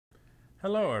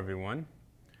Hello everyone.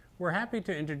 We're happy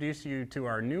to introduce you to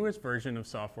our newest version of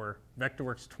software,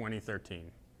 Vectorworks 2013.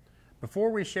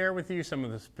 Before we share with you some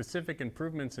of the specific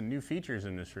improvements and new features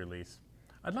in this release,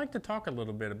 I'd like to talk a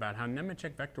little bit about how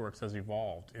Nemetschek Vectorworks has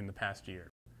evolved in the past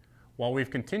year. While we've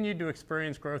continued to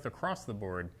experience growth across the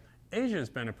board, Asia has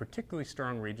been a particularly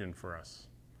strong region for us.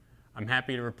 I'm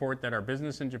happy to report that our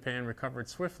business in Japan recovered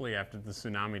swiftly after the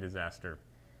tsunami disaster.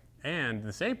 And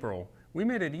this April, we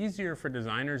made it easier for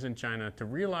designers in China to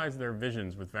realize their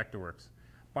visions with Vectorworks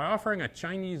by offering a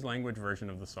Chinese language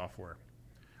version of the software.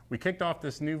 We kicked off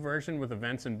this new version with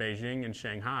events in Beijing and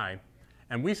Shanghai,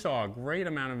 and we saw a great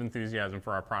amount of enthusiasm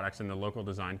for our products in the local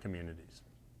design communities.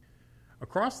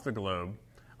 Across the globe,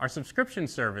 our subscription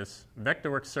service,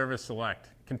 Vectorworks Service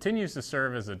Select, continues to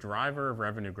serve as a driver of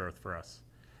revenue growth for us.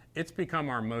 It's become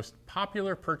our most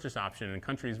popular purchase option in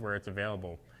countries where it's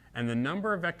available, and the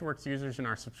number of Vectorworks users in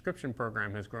our subscription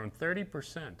program has grown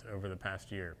 30% over the past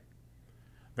year.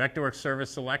 Vectorworks Service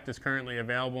Select is currently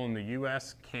available in the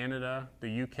US, Canada,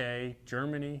 the UK,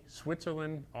 Germany,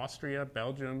 Switzerland, Austria,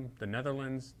 Belgium, the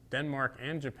Netherlands, Denmark,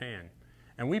 and Japan,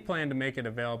 and we plan to make it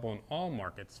available in all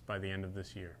markets by the end of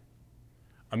this year.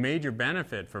 A major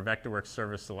benefit for Vectorworks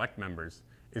Service Select members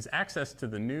is access to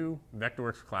the new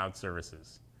Vectorworks Cloud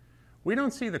services. We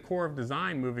don't see the core of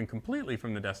design moving completely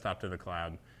from the desktop to the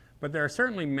cloud, but there are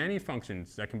certainly many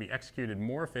functions that can be executed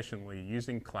more efficiently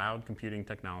using cloud computing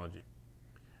technology.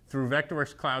 Through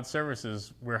Vectorworks Cloud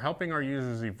Services, we're helping our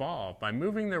users evolve by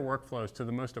moving their workflows to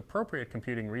the most appropriate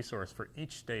computing resource for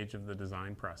each stage of the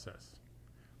design process.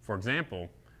 For example,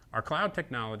 our cloud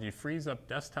technology frees up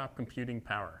desktop computing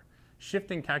power,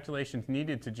 shifting calculations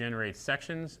needed to generate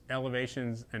sections,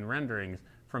 elevations, and renderings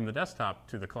from the desktop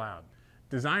to the cloud.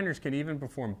 Designers can even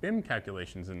perform BIM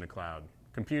calculations in the cloud,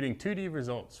 computing 2D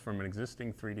results from an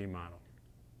existing 3D model.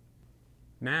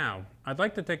 Now, I'd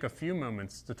like to take a few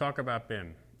moments to talk about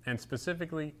BIM, and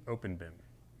specifically OpenBIM.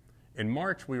 In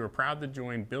March, we were proud to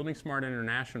join Building Smart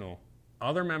International,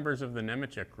 other members of the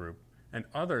Nemetschek Group, and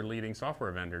other leading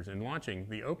software vendors in launching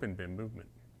the OpenBIM movement.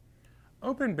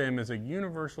 OpenBIM is a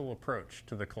universal approach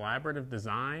to the collaborative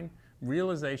design,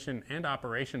 realization, and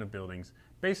operation of buildings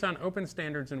based on open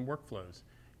standards and workflows,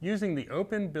 using the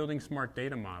Open Building Smart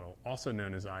Data Model, also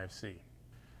known as IFC.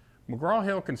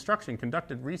 McGraw-Hill Construction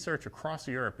conducted research across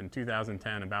Europe in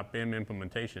 2010 about BIM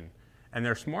implementation, and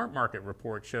their Smart Market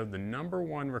report showed the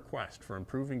 #1 request for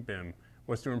improving BIM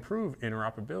was to improve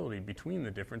interoperability between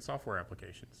the different software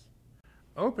applications.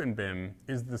 OpenBIM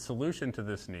is the solution to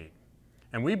this need,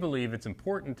 and we believe it's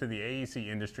important to the AEC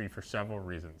industry for several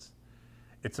reasons.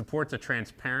 It supports a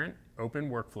transparent,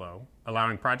 open workflow,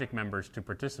 allowing project members to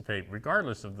participate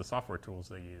regardless of the software tools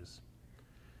they use.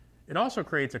 It also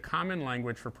creates a common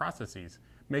language for processes,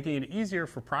 making it easier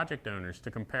for project owners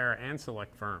to compare and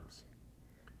select firms.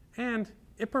 And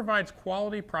it provides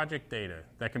quality project data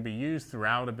that can be used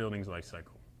throughout a building's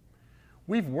lifecycle.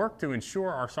 We've worked to ensure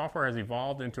our software has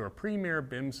evolved into a premier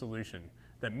BIM solution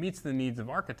that meets the needs of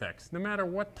architects, no matter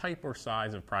what type or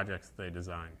size of projects they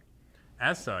design.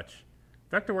 As such,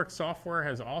 Vectorworks software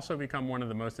has also become one of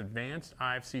the most advanced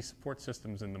IFC support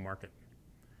systems in the market.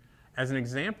 As an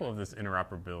example of this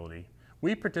interoperability,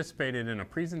 we participated in a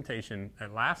presentation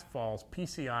at last fall's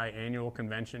PCI Annual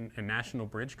Convention and National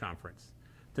Bridge Conference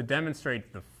to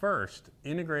demonstrate the first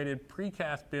integrated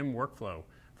precast BIM workflow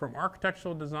from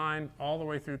architectural design all the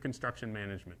way through construction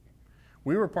management.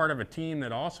 We were part of a team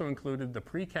that also included the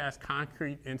Precast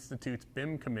Concrete Institute's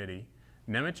BIM Committee,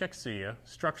 Nemetschek SIA,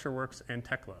 StructureWorks, and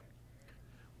Tekla.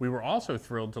 We were also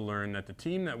thrilled to learn that the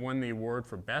team that won the award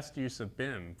for Best Use of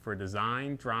BIM for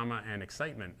Design, Drama, and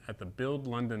Excitement at the Build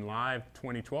London Live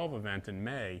 2012 event in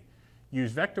May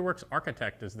used Vectorworks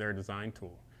Architect as their design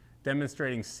tool,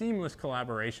 demonstrating seamless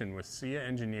collaboration with SIA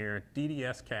Engineer,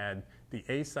 DDS CAD, the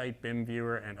A-Site BIM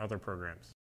Viewer, and other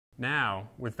programs. Now,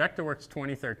 with Vectorworks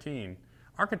 2013,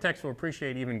 architects will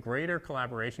appreciate even greater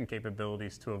collaboration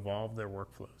capabilities to evolve their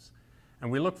workflows. And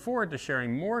we look forward to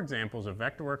sharing more examples of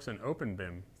Vectorworks and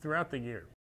OpenBIM throughout the year.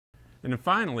 And then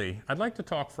finally, I'd like to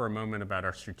talk for a moment about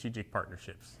our strategic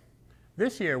partnerships.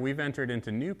 This year, we've entered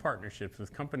into new partnerships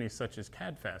with companies such as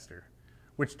CADfaster,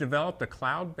 which developed a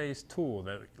cloud-based tool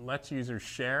that lets users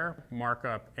share,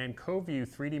 markup, and co-view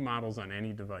 3D models on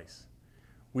any device.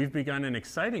 We've begun an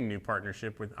exciting new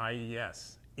partnership with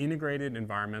IES, Integrated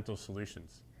Environmental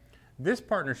Solutions. This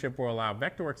partnership will allow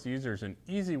Vectorworks users an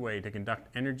easy way to conduct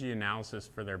energy analysis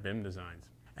for their BIM designs,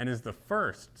 and is the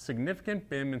first significant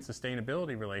BIM and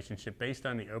sustainability relationship based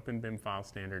on the OpenBIM file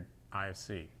standard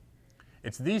IFC.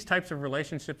 It's these types of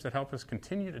relationships that help us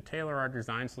continue to tailor our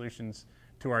design solutions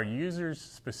to our users'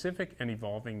 specific and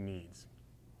evolving needs.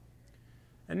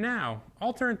 And now,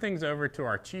 I'll turn things over to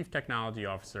our Chief Technology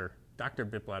Officer, Dr.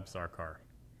 Biplab Sarkar.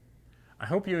 I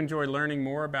hope you enjoy learning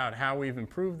more about how we've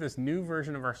improved this new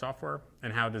version of our software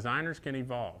and how designers can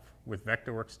evolve with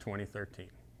Vectorworks 2013.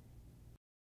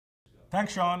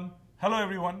 Thanks, Sean. Hello,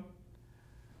 everyone.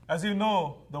 As you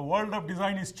know, the world of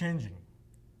design is changing.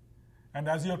 And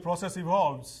as your process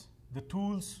evolves, the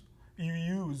tools you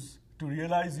use to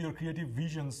realize your creative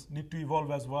visions need to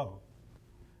evolve as well.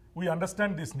 We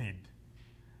understand this need.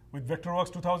 With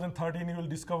Vectorworks 2013, you will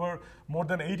discover more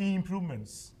than 80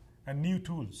 improvements and new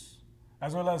tools,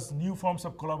 as well as new forms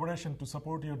of collaboration to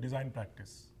support your design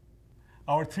practice.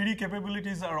 Our 3D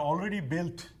capabilities are already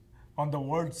built on the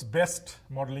world's best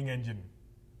modeling engine.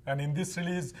 And in this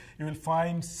release, you will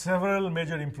find several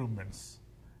major improvements.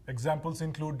 Examples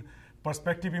include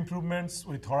perspective improvements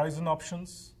with horizon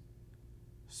options,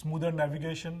 smoother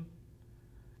navigation,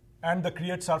 and the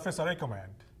Create Surface Array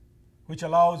command, which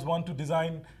allows one to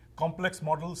design complex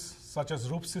models such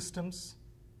as roof systems,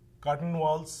 curtain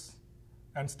walls,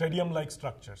 and stadium-like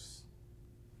structures.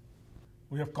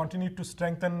 We have continued to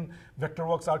strengthen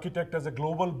Vectorworks Architect as a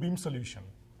global BIM solution.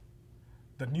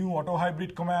 The new Auto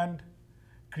Hybrid command,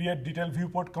 Create Detail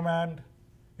Viewport command,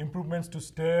 improvements to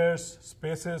stairs,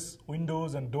 spaces,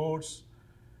 windows, and doors,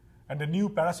 and a new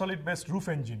Parasolid-based roof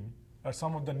engine are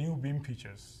some of the new BIM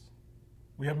features.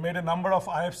 We have made a number of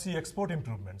IFC export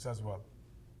improvements as well.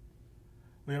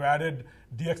 We have added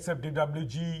DXF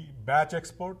DWG batch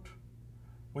export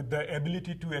with the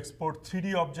ability to export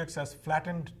 3D objects as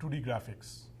flattened 2D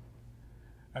graphics.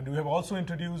 And we have also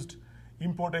introduced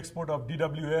import-export of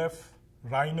DWF,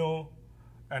 Rhino,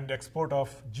 and export of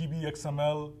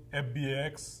GBXML,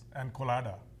 FBAX, and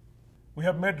Collada. We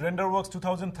have made RenderWorks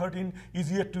 2013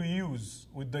 easier to use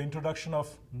with the introduction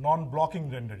of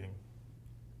non-blocking rendering.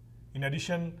 In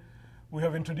addition, we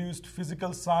have introduced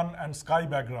physical sun and sky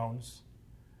backgrounds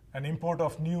and import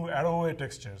of new arrowway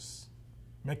textures,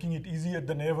 making it easier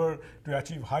than ever to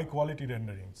achieve high-quality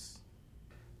renderings.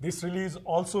 This release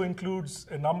also includes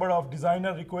a number of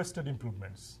designer-requested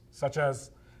improvements, such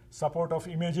as support of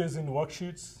images in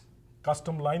worksheets,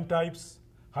 custom line types,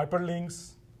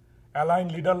 hyperlinks,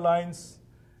 aligned leader lines,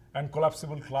 and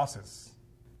collapsible classes.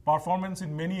 Performance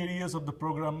in many areas of the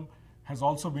program has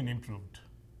also been improved.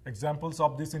 Examples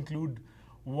of this include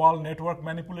wall network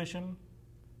manipulation,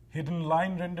 hidden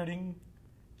line rendering,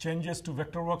 changes to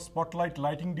Vectorworks Spotlight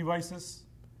lighting devices,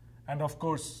 and of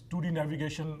course, 2D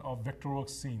navigation of Vectorworks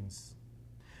scenes.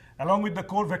 Along with the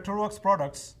core Vectorworks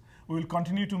products, we will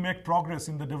continue to make progress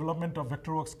in the development of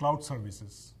Vectorworks Cloud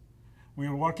Services. We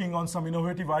are working on some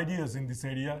innovative ideas in this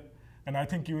area, and I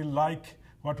think you will like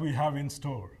what we have in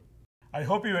store. I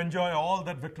hope you enjoy all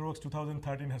that Vectorworks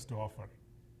 2013 has to offer.